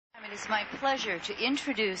It is my pleasure to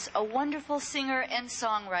introduce a wonderful singer and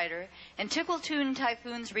songwriter and Tickle Tune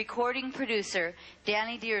Typhoon's recording producer,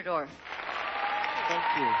 Danny Deerdorf. Thank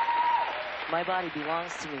you. My Body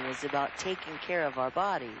Belongs to Me is about taking care of our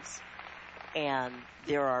bodies. And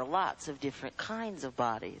there are lots of different kinds of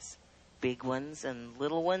bodies. Big ones and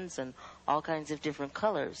little ones and all kinds of different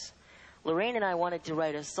colors. Lorraine and I wanted to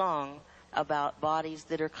write a song about bodies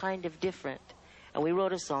that are kind of different. And we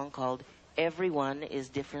wrote a song called Everyone is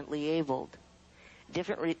Differently Abled.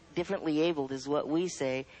 Differently abled is what we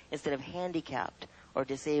say instead of handicapped or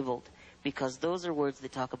disabled, because those are words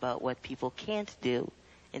that talk about what people can't do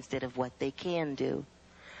instead of what they can do.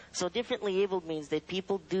 So differently abled means that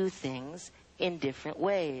people do things in different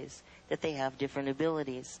ways, that they have different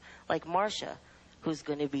abilities. Like Marcia, who's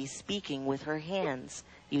going to be speaking with her hands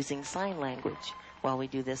using sign language while we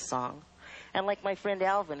do this song. And like my friend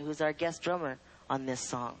Alvin, who's our guest drummer on this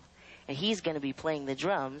song. And he's going to be playing the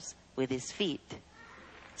drums with his feet.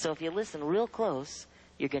 So if you listen real close,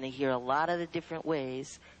 you're going to hear a lot of the different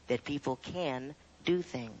ways that people can do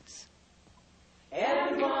things.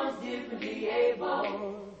 Everyone's differently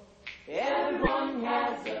able. Everyone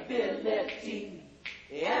has ability.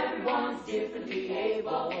 Everyone's differently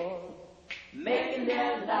able, making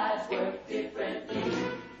their lives work differently.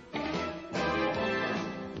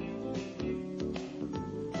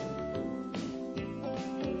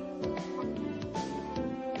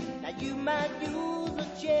 You might use a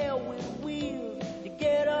chair with wheels to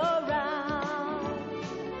get around,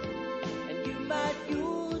 and you might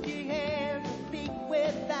use your hands to speak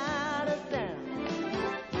without a sound.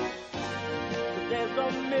 But there's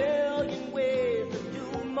a million ways to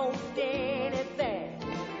do most anything.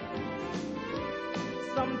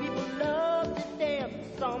 Some people love to dance,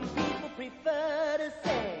 some people prefer to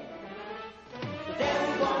sing. 'Cause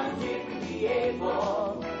everyone's differently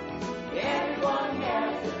able. Everyone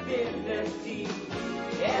has ability.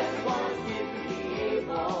 Everyone's differently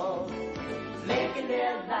able, making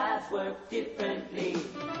their lives work differently.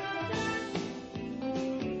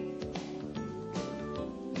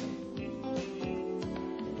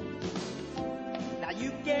 Now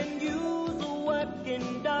you can use a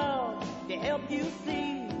working dog to help you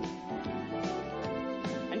see,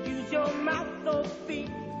 and use your mouth or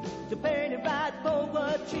feet to paint it right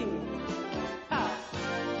poetry.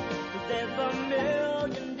 There's a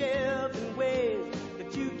million different ways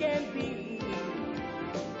that you can be.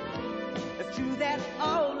 It's true that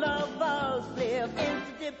all of us live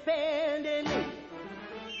interdependently.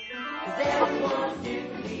 'Cause everyone's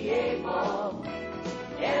differently able.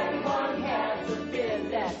 Everyone has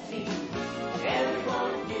ability.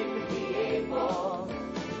 Everyone's differently able,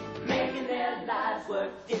 making their lives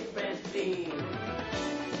work differently.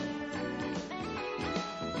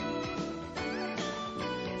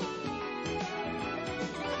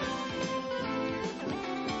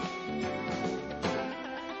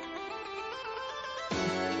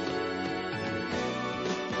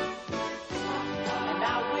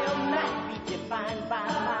 Defined by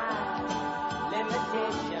my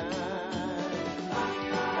limitations,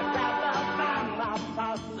 rather by my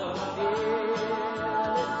possibilities.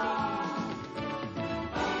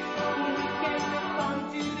 We can respond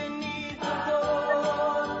to the needs of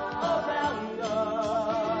those around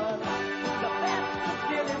us. The best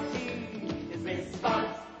ability is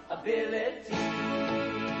responsibility.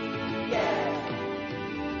 Yeah.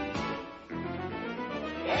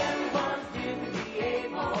 Everyone's differently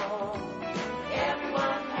able.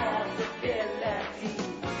 Everyone has ability.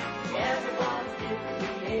 Everyone's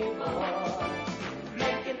differently able,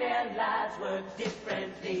 making their lives work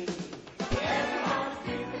differently. Everyone's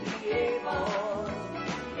differently able.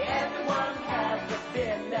 Everyone has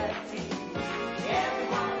ability.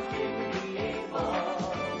 Everyone's differently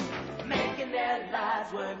able, making their lives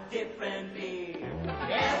work differently.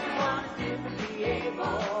 Everyone's differently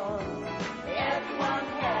able. Everyone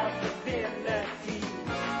has ability.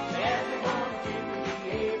 Everyone's differently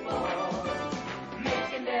able,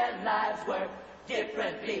 making their lives work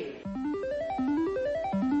differently.